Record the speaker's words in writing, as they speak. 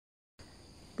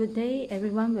Good day,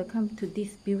 everyone. Welcome to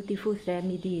this beautiful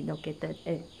family located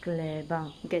at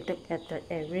Klebang, located at the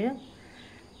area.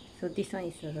 So this one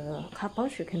is a car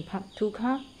porch. You can park 2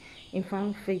 cars in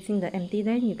front facing the empty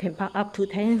lane. You can park up to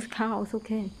 10 cars also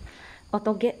can.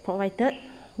 Auto gate provided,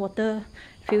 water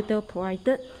filter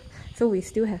provided. So we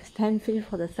still have 10 feet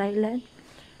for the side lane.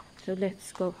 So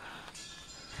let's go.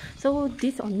 So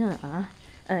this owner,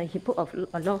 he put a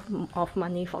lot of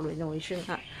money for renovation.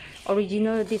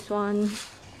 Original this one.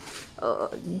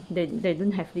 They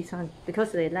don't have this one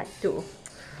because they like to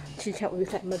chit chat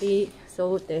with family,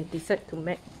 so they decide to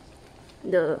make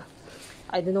the,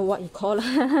 I don't know what you call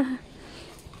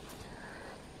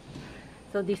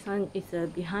so this one is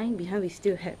behind we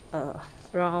still have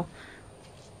around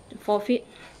 4 feet.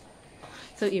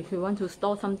 So if you want to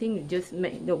store something, you just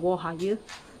make the wall higher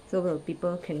so the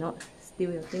people cannot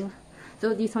steal your thing.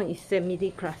 So this one is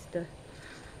semi-cluster.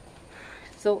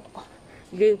 So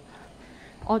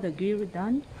all the grill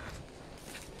done.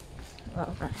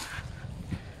 Alright,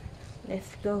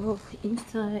 let's go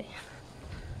inside.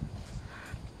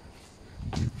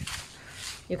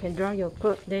 You can dry your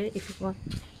clothes there if you want.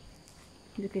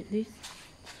 Look at this.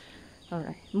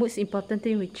 Alright, most important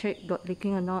thing, we check got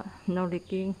leaking or not. No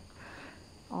leaking.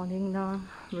 Awning down,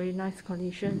 very nice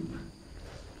condition.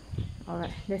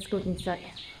 Alright, let's go inside.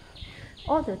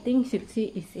 All the things you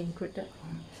see is included.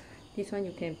 This one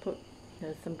you can put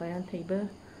the sembahyang table.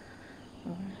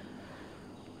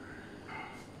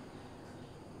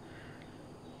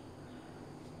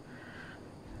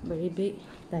 Very big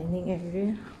dining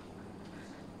area.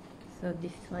 So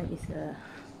this one is a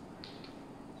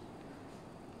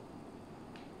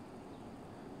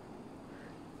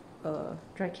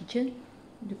dry kitchen.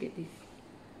 Look at this,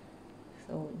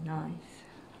 so nice.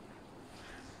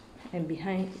 And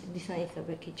behind this one is a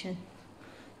wet kitchen.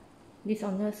 This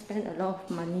owner spent a lot of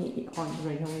money on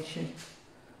renovation.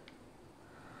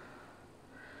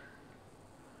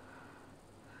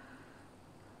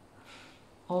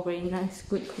 All very nice,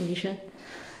 good condition.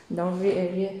 Laundry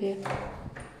area here.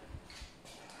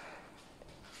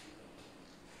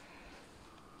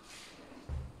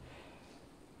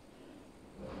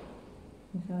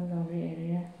 This one laundry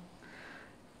area.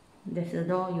 There's a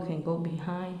door you can go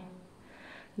behind.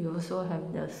 You also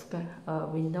have the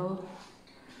window.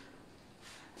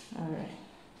 Alright.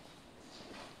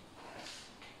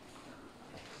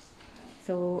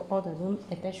 So all the room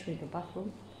attached with the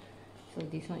bathroom. So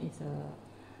this one is a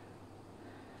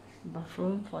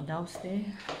bathroom for downstairs.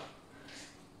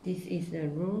 This is the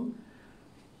room.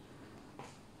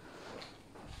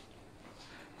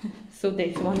 So there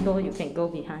is one door you can go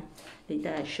behind.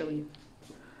 Later I show you.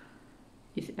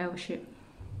 It's L shape.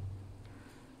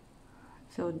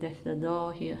 So there's the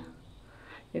door here.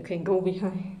 You can go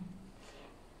behind.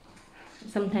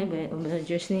 Sometimes when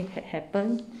emergency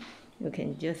happen, you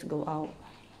can just go out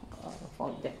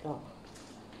for that door.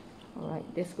 Alright,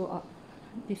 let's go up.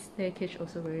 This staircase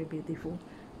also very beautiful.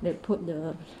 They put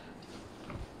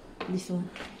this one.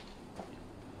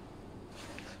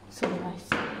 So nice.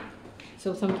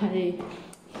 So sometimes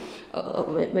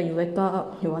when you wake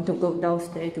up, you want to go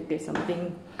downstairs to get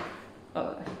something,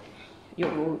 you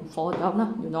will fall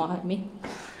down, you know what I mean?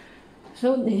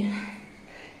 So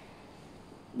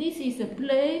this is a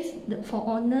place for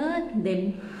owner,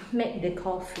 they make the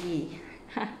coffee.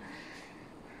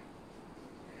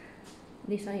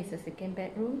 This one is the second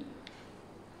bedroom.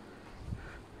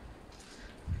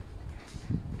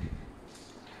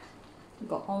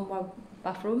 Got one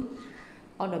bathroom.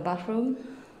 All the bathroom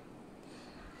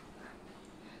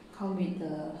come with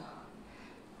the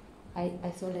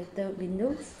isolated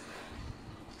windows.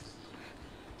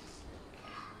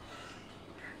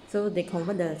 So they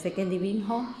convert the second living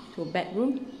hall to a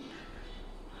bedroom.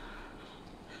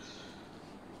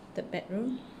 The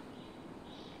bedroom.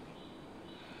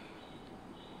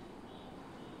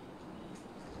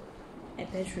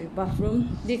 Attached with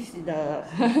bathroom. This is the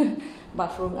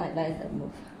bathroom I like the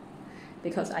most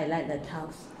because I like the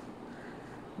tiles.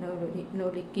 No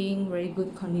leaking, very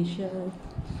good condition.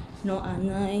 No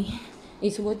anai.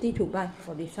 It's worthy to buy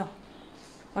for this house.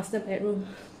 Master bedroom.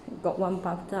 Got one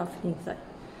bathtub inside.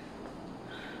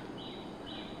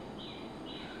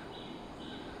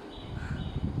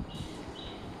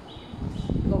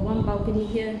 Got one balcony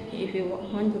here. If you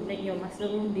want to make your master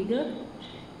room bigger,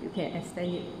 you can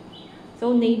extend it.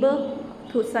 So neighbor,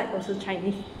 two sides also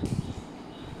Chinese.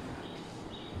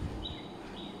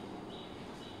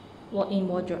 Walk-in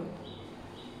wardrobe.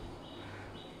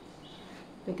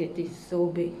 Look at this, so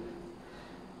big.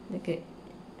 Look at,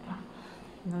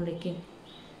 no leaking.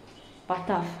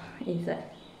 Bathtub inside.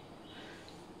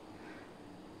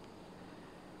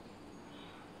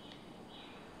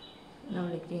 Now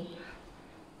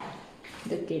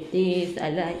look at this. I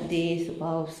like this.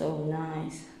 Wow, so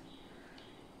nice.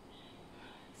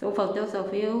 So for those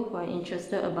of you who are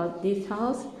interested about this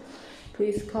house,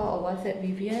 please call or WhatsApp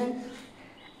Vivien.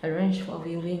 Arrange for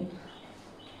viewing.